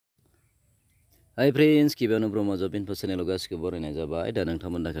hi friends गिबियावनो ब्रह्म जब info चेनेलाव गासिखौबो बरायनाय जाबाय दा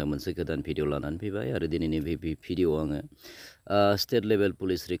नोंथांमोननि थाखाय मोनसे गोदान भिडिअ लानानै फैबाय आरो दिनैनि भिडिअ आङो स्टेट लेभेल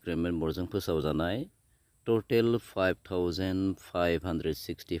पुलिस रिक्रुटमेन्ट बर्डजों फोसावजानाय टटेल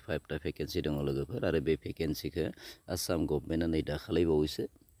 5565 टा भेकेन्सि दङ लोगोफोर आरो बे भेकेन्सिखौ आसाम गभर्नमेन्टआ नै दाखालि बावैसो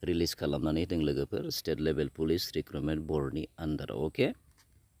रिलिज खालामनानै होदों लोगोफोर स्टेट लेभेल पुलिस रिक्रुटमेन्ट बर्डनि आन्डाराव अके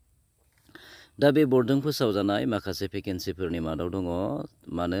दा बे बर्डजों फोसावजानाय माखासे भेकेन्सिफोरनि मादाव दङ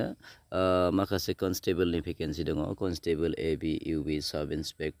मानो माखासे कनस्टेबलनि भेकेन्सि दङ कनस्टेबल एबि इउबि साब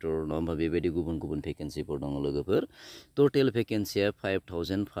इन्सपेक्टर नङा होमबा बेबायदि गुबुन गुबुन भेकेन्सिफोर दङ लोगोफोर टटेल भेकेन्सिया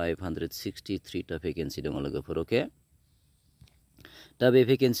 5563 टा भेकेन्सि दङ लोगोफोर अके दा बे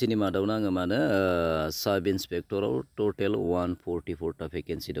भेकेन्सिनि मादावनो आङो मानो साब इन्सपेक्टराव टटेल 144 टा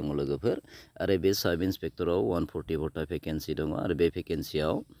भेकेन्सि दङ लोगोफोर आरो बे साब इन्सपेक्टराव 144 टा भेकेन्सि दङ आरो बे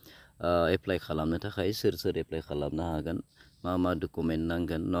भेकेन्सियाव एप्लाइ खालामनो थाखाय सोर सोर एप्लाइ खालामनो हागोन मा डकुमेन्ट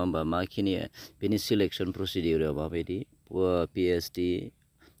नांगोन नङा होमबा माखिनि बेनि सिलेक्शन प्रसिडिउराव माबायदि पिएचडि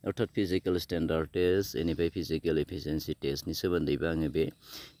अर्थात फिजिकल स्टेन्डार्ड टेस्ट बेनिफ्राय फिजिकल एफिसिएन्सि टेस्टनि सोमोन्दैबो आङो बे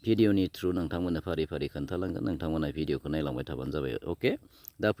भिडिअनि थ्रु नोंथांमोननो फारि फारि खोन्थालांगोन नोंथांमोना भिडिअखौ नायलांबाय थाबानो जाबाय अके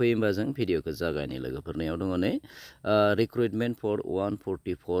दा फै होमबा जों भिडिअखौ जागायनाय लोगोफोरनियाव दङ नै रिक्रुटमेन्ट फर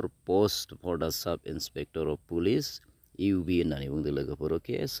 144 पोस्ट फर दा साब इन्सपेक्टर अफ पुलिस इउबि होननानै बुंदों लोगोफोर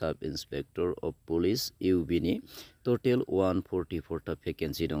अके साब इन्सपेक्टर अफ पुलिस इउबिनि टटेल 144 टा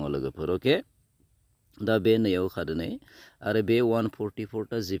भेकेन्सि दङ लोगोफोर अके दा बे नैयाव खादो नै आरो बे 144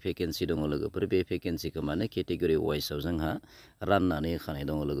 टा जि भेकेन्सि दङ लोगोफोर बे भेकेन्सिखौ माने केटेगरि वाइसआव जोंहा राननानै होखानाय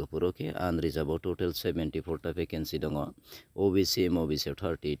दङ लोगोफोर अके आनरिजार्भआव टटेल 74 टा भेकेन्सि दङ ओबिसि एमओबिसिआव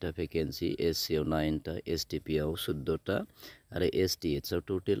 30 टा भेकेन्सि एससिआव 9 टा एसटिपिआव 14 टा आरो एसटिएचआव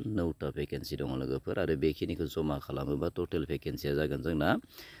टटेल 9 टा भेकेन्सि दङ लोगोफोर आरो बेखिनिखौ जमा खालामोबा टटेल भेकेन्सिया जागोन जोंना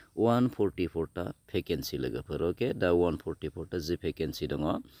 144 टा भेकेन्सि लोगोफोर अके दा 144 टा जि भेकेन्सि दङ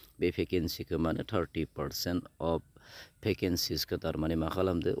बे भेकेन्सिखौ माने 30% अफ भेकेन्सिसखौ थारमाने मा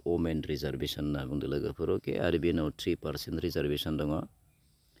खालामदो वमेन रिजार्भेसन होनना बुंदो लोगोफोर अके आरो बेनाव 3% रिजार्भेसन दङ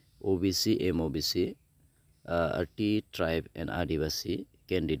ओबिसि एमओबिसि टी ट्राइब एन्ड आदिबासि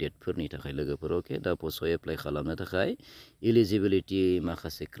केन्डिडेटफोरनि थाखाय लोगोफोर अके दा पस्टआव एप्लाइ खालामनो थाखाय इलिजिबिलिटि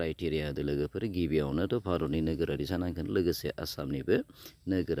माखासे क्राइटेरिया होदो लोगोफोर गिबियावनोथ' भारतनि नोगोरारि जानांगोन लोगोसे आसामनिबो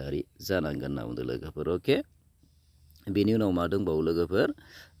नोगोरारि जानांगोन होनना बुंदो लोगोफोर अके बेनि उनाव मा दंबावो लोगोफोर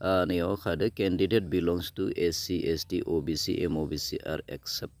नैयाव खादो केन्डिडेट बिलंस टु एससि एसटि ओबिसि एमओबिसि आर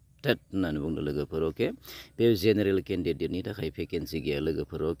एक्सेप्टेड होननानै बुंदों लोगोफोर अके बे जेनेरेल केन्डिडेटनि थाखाय भेकेन्सि गैया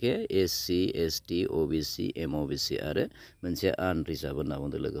लोगोफोर अके एससि एसटि ओबिसि एमओबिसि आरो मोनसे आनरिजार्भ होनना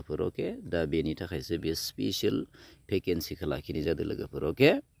बुंदों लोगोफोर अके दा बेनि थाखायसो बे स्पेसियेल भेकेन्सिखौ लाखिनाय जादों लोगोफोर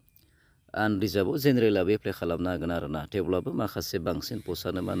अके आनरिजार्भआव जेनेरेलाबो एप्लाइ खालामनो हागोन आरो ना थेवब्लाबो माखासे बांसिन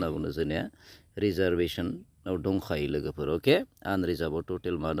पस्टआनो मा होनना बुङो जोंनिया रिजार्भेसनाव दंखायो लोगोफोर अके आनरिजार्भआव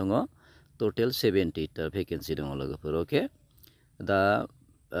टटेल मा दङ टटेल 70 टा भेकेन्सि दङ लोगोफोर अके दा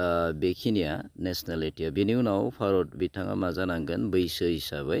बेखिनिया नेसनेलिटिया बेनि उनाव भारत बिथाङा मा जानांगोन बैसो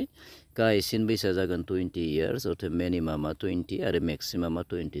हिसाबै गाहायसिन बैसोआ जागोन 20 इयार्स अर्थात मिनिमामा 20 आरो मेक्सिमामा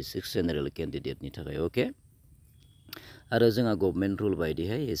 26 जेनेरेल केन्डिडेटनि थाखाय अके आरो जोंहा गभर्नमेन्ट रुल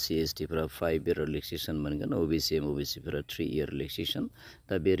बायदिहाय एससि एसटिफोरा 5 इयार रिलेक्सेसन मोनगोन ओबिसि एमओबिसिफोरा 3 इयार रिलेक्सेसन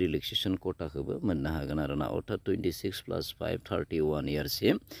दा बे रिलेक्सेसन कोटाखौबो मोननो हागोन आरो ना अर्थात 26 + 5 31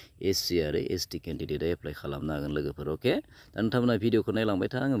 इयारसिम एससि आरो एसटि केन्डिडेटआ एप्लाइ खालामनो हागोन लोगोफोर अके दा नोंथांमोना भिडिअखौ नायलांबाय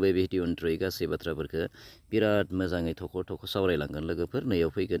था आङो बे भिडिअनि थ्रुयै गासै बाथ्राफोरखौ बिराद मोजाङै थख' सावरायलांगोन लोगोफोर नैयाव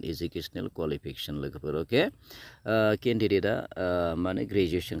फैगोन एजुकेसनेल क्वालिफिकेसन लोगोफोर अके केन्डिडेटआ माने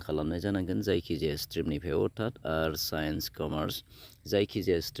ग्रेजुवेसन खालामनाय जानांगोन जायखिजाया स्ट्रिमनिफ्राय अर्थात आर्टस साइन्स कमार्स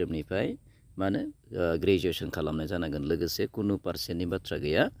जायखिजाया स्ट्रिमनिफ्राय माने ग्रेजुवेसन खालामनाय जानांगोन लोगोसे कुनु पार्सेन्टनि बाथ्रा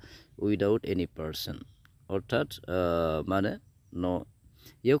गैया उइदाउट एनि पार्सन अर्थात माने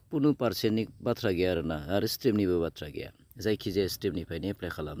बेयाव कुनु पार्सेन्टनि बाथ्रा गैया आरोना आरो स्ट्रिमनिबो बाथ्रा गैया जायखिजाया स्ट्रिमनिफ्रायनो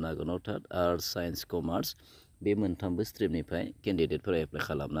एप्लाइ खालामनो हागोन अर्थात आर्टस साइन्स कमार्स बे मोनथामबो स्ट्रिमनिफ्राय केन्डिडेटफोरा एप्लाइ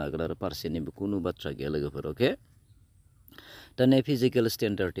खालामनो हागोन आरो पार्सेन्टनिबो कुनु बाथ्रा गैया लोगोफोर अके दा नै फिजिकेल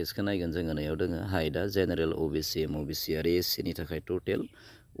स्टेन्डार्ड टेस्टखौ नायगोन जोङो नैयाव दोङो हाइटआ जेनेरेल ओबिसि एमओबिसि आरो एससिनि थाखाय टटेल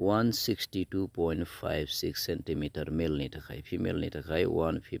 162.56 सेन्टिमिटार मेलनि थाखाय फिमेलनि थाखाय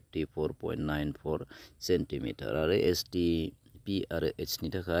 154.94 सेन्टिमिटार आरो एसटि पि आरो एचनि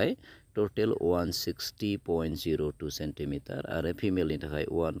थाखाय टटेल 160.02 सेन्टिमिटार आरो फिमेलनि थाखाय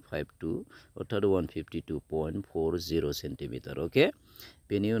 152 अर्थात 152.40 सेन्टिमिटार अके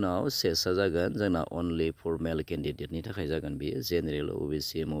बेनि उनाव सेसआ जागोन जोंना अनलि फर मेल केन्डिडेटनि थाखाय जागोन बेयो जेनेरेल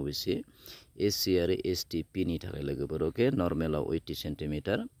ओबिसि एमओबिसि एससि आरो एसटि पिनि थाखाय लोगोफोर अके नर्मेलाव 80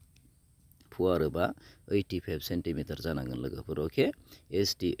 सेन्टिमिटार फुवारोबा 85 सेन्टिमिटार जानांगोन लोगोफोर अके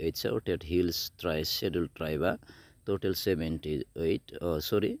एसटि एचआ अर्थात हिल्स ट्राइब शेड्युल ट्राइबा टोटेल 78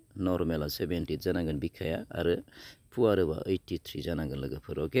 सरि नर्मेला 78 जानांगोन बिखाया आरो पुवारोबा 83 जानांगोन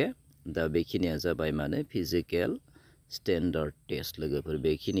लोगोफोर अके दा बेखिनिया जाबाय माने फिजिकेल स्टेन्डार्ड टेस्ट लोगोफोर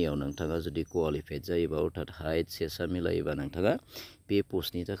बेखिनियाव नोंथाङा जुदि क्वालिफाइड जायोबा अर्थात हाइट सेसा मिलायोबा नोंथाङा बे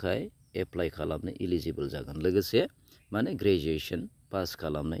पस्टनि थाखाय एप्लाइ खालामनो इलिजिबल जागोन लोगोसे माने ग्रेजुएसन पास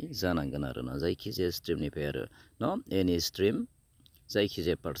खालामनाय जानांगोन आरोना जायखिजाया स्ट्रिमनिफ्राय आरो न एनि स्ट्रिम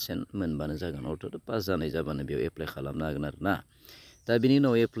जायखिजाया पार्सेन्ट मोनबानो जागोन अर्थात पास जानाय जाबानो बेयाव एप्लाइ खालामनो हागोन आरो ना दा बिनि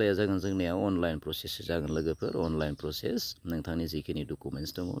उनाव एप्लाइआ जागोन जोंनिया अनलाइन प्रसेस जागोन लोगोफोर अनलाइन प्रसेस नोंथांनि जिखिनि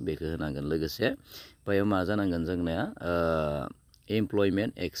डकुमेन्टस दङ बेखौ होनांगोन लोगोसे बेयाव मा जानांगोन जोंनिया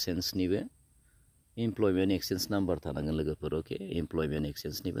एमप्लयमेन्ट एक्सचेन्ज नाम्बार थानांगोन लोगोफोर अके एमप्लयमेन्ट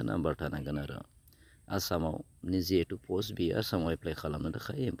एक्सचेन्जनिबो नाम्बार थानांगोन आरो आसामाव जिहेतु पस्ट बियो आसामाव एप्लाइ खालामनो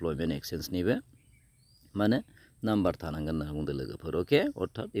थाखाय एमप्लयमेन्ट एक्सचेन्जनिबो माने नाम्बार थानांगोन होनना बुंदों लोगोफोर अके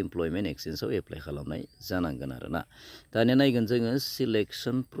अर्थात एमप्लयमेन्ट एक्सचेन्जआव एप्लाइ खालामनाय जानांगोन आरोना दानिया नायगोन जोङो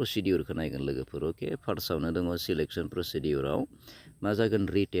सिलेक्सन प्रसिडिउरखौ नायगोन लोगोफोर अके फार्स्टआवनो दङ सिलेक्सन प्रसिडिउराव मा जागोन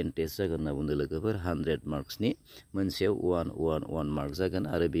रिटेन टेस्ट जागोन होनना बुंदों लोगोफोर 100 मार्क्सनि मोनसेयाव 1 मार्क जागोन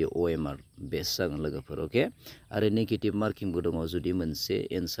आरो बेयो OMR बेस जागोन लोगोफोर अके आरो नेगेटिभ मार्किंबो दङ जुदि मोनसे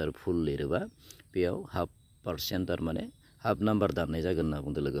एन्सार फुल लिरोबा बेयाव हाफ% थारमाने हाफ नाम्बार दाननाय जागोन होनना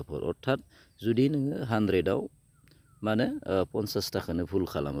बुंदों लोगोफोर अर्थात जुदि नोङो 100आव माने 50 फुल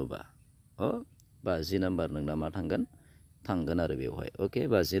खालामोबा 50 नाम्बार नोंना मा थांगोन आरो बेवहाय अके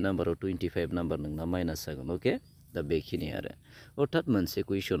 50 नाम्बाराव 25 नाम्बार नोंना माइनास जागोन अके दा बेखिनि आरो अर्थात मोनसे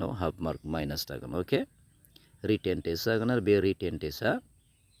कुइसनाव हाफ मार्क माइनास जागोन अके रिटेन टेस्ट जागोन आरो बे रिटेन टेस्टआ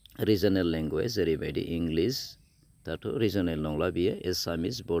रिजनेल लेंगुवेज जेरैबायदि इंलिश दाथ' रिजनेल नंला बियो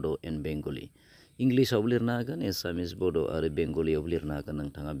एसामिस बड' एन्ड बेंगलि इंलिसाव लिरनो हागोन एसामिस बड' आरो बेंगलियाव लिरनो हागोन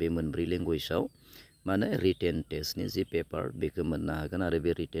नोंथाङा बे मोनब्रै लेंगुवेजाव माने रिटेन टेस्टनि जि पेपार बेखौ मोननो हागोन आरो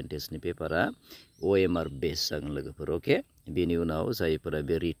बे रिटेन टेस्टनि पेपारा OMR बेस जागोन लोगोफोर अके बेनि उनाव जायफोरा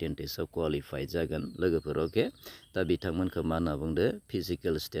बे रिटेन टेस्टआव क्वालिफाइड जागोन लोगोफोर अके दा बिथांमोनखौ मा होनना बुंदो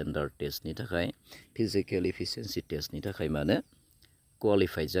फिजिकेल स्टेन्डार्ड टेस्टनि थाखाय फिजिकेल इफिसियेन्सि टेस्टनि थाखाय माने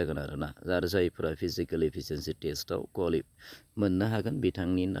क्वालिफाइड जागोन आरोना आरो जायफोरा फिजिकेल इफिसियेन्सि टेस्टआव मोननो हागोन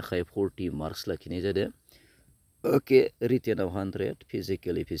बिथांनि थाखाय 40 मार्क्स लाखिनाय जादों ओके रिटेनाव 100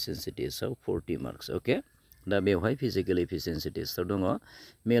 फिजिकेल इफिसियेन्सि टेस्टआव 40 मार्क्स अके दा बेवहाय फिजिकेल इफिसियेन्सि टेस्टआव दङ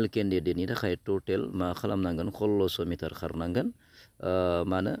मेल केन्डिडेटनि थाखाय टटेल मा खालामनांगोन 1600 मिटार खारनांगोन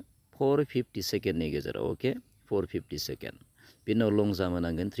मानो 450 सेकेन्डनि गेजेराव अके 450 सेकेन्ड बिनि उनाव लं जाम्प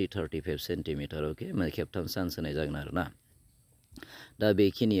होनांगोन 335 सेन्टिमिटार अके खेबथाम चान्स होनाय जागोन आरोना दा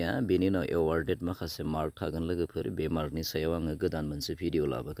बेखिनिया बेनि उनाव एवार्डेड माखासे मार्क थागोन लोगोफोर बे मार्कनि सायाव आङो गोदान मोनसे भिडिअ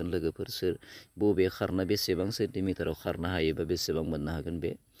लाबोगोन लोगोफोर सोर बबे खारना बेसेबां सेन्टिमिटाराव खारनो हायोबा बेसेबां मोननो हागोन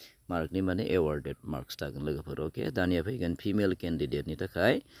बे मार्कनि माने एवार्डेड मार्क्स थागोन लोगोफोर अके दानिया फैगोन फिमेल केन्डिडेटनि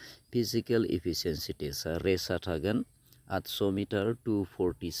थाखाय फिजिकेल इफिसियेन्सि टेस्टआ रेसा थागोन 800 मिटार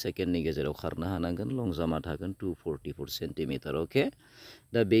 240 सेकेन्डनि गेजेराव खारनो हानांगोन लं जाम्पआ थागोन 244 सेन्टिमिटार अके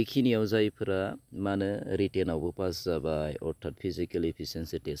दा बेखिनियाव जायफोरा माने रिटेनावबो पास जाबाय अर्थात फिजिकेल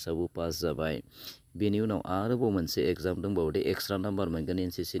इफिसियेन्सि टेस्टआवबो पास जाबाय बेनि उनाव आरोबाव मोनसे एग्जाम दंबावो दे एक्सट्रा नाम्बार मोनगोन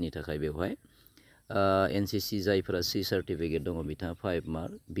एनसिसिनि थाखाय बेवहाय एनसिसि जायफोरा C सार्टिफिकेट दङ बिथाङा 5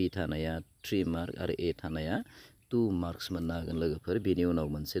 मार्क बि थानाया 3 मार्क आरो ए थानाया 2 मार्क्स मोननो हागोन लोगोफोर बेनि उनाव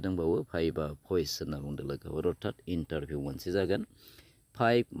मोनसे दंबावो भाइभा भइस होनना बुंदों लोगोफोर अर्थात इन्टारभिउ मोनसे जागोन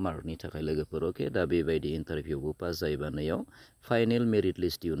 5 मार्कनि थाखाय लोगोफोर अके दा बेबायदि इन्टारभिउबो पास जायोबा नैयाव फाइनेल मेरिट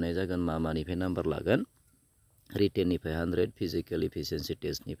लिस्ट दिहुननाय जागोन मानिफ्राय नाम्बार लागोन रिटेननिफ्राय 100 फिजिकेल इफिसियेन्सि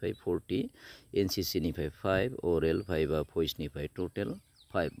टेस्टनिफ्राय 40 एनसिसिनिफ्राय 5 अरेल भाइभा भइसनिफ्राय टटेल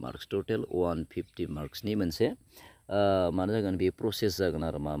 5 मार्क्स टटेल 150 मार्क्सनि मोनसे मानो जागोन बे प्रसेस जागोन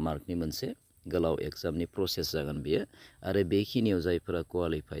आरो मार्कनि मोनसे गोलाव एग्जामनि प्रसेस जागोन बियो आरो बेखिनियाव जायफोरा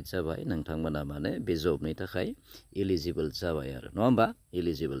क्वालिफाइड जाबाय नोंथांमोना माने बे जबनि थाखाय एलिजिबल जाबाय आरो नङा होमबा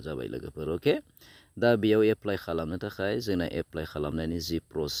एलिजिबल जाबाय लोगोफोर अके दा बेयाव एप्लाइ खालामनो थाखाय जोंना एप्लाइ खालामनायनि जि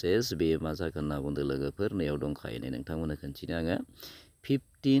प्रसेस बेयो मा जागोन होनना बुंदों लोगोफोर नैयाव दंखायो नोंथांमोननो खोन्थिनो आङो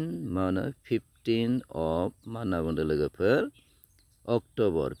 15 अफ मा होनना बुंदों लोगोफोर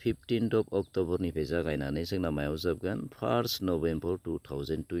अक्ट'बर 15 अक्ट'बरनिफ्राय जागायनानै जोंना मायाव जोबगोन 1 नभेम्बर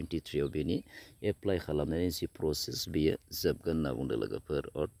 2023 बेनि एप्लाइ खालामनायनि जि प्रसेस बेयो जोबगोन होनना बुंदों लोगोफोर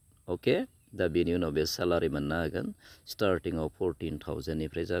अके दा बेनि उनाव बे सेलारि मोननो हागोन स्टार्टिंआव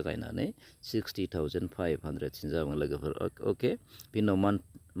 14,000निफ्राय जागायनानै 60,500सिम जागोन लोगोफोर अके बेनि उनाव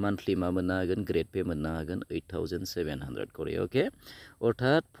मान्थलि मा मोननो हागोन ग्रेड पे मोननो हागोन 8,700 करि अके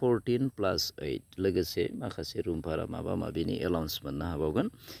अर्थात 14+8 लोगोसे माखासे रुम भारा माबा माबिनि एलाउन्स मोननो हाबावगोन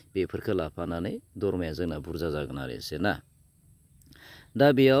बेफोरखौ लाफानानै दरमाया जोंना बुरजा जागोन आरो एसे ना दा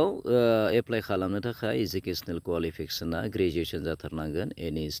बेयाव एप्लाइ खालामनो थाखाय एजुकेसनेल क्वालिफिकेसना ग्रेजुएसन जाथारनांगोन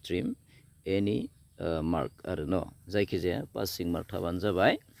एनि स्ट्रिम एनि मार्क आरो न' जायखिजाया पासिं मार्क थाबानो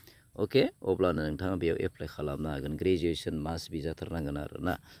जाबाय अके अब्लानो नोंथाङा बेयाव एप्लाइ खालामनो हागोन ग्रेजुवेसन मास्ट बि जाथारनांगोन आरो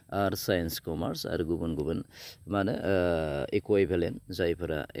ना आर्ट्स साइन्स कमार्स आरो गुबुन गुबुन मा होनो इकुइभेलेन्ट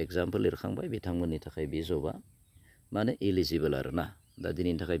जायफोरा एग्जामफोर लिरखांबाय बिथांमोननि थाखाय बे जबा माने इलिजिबोल आरो ना दा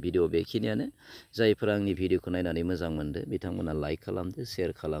दिनैनि थाखाय भिडिअ बेखिनियानो जायफोरा आंनि भिडिअखौ नायनानै मोजां मोनदो बिथांमोना लाइक खालामदो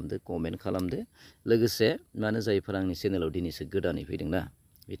शेयार खालामदो कमेन्ट खालामदो लोगोसे माने जायफोरा आंनि चेनेलाव दिनैसो गोदानै फैदोंना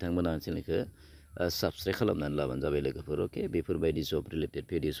बिथांमोना आंनि चेनेलखौ साबस्क्राइब खालामनानै लाबानो जाबाय लोगोफोर अके बेफोरबायदि जब रिलेटेड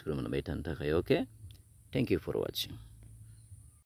भिडिअसफोर मोनबाय थानो थाखाय अके थेंक इउ फर वाचिं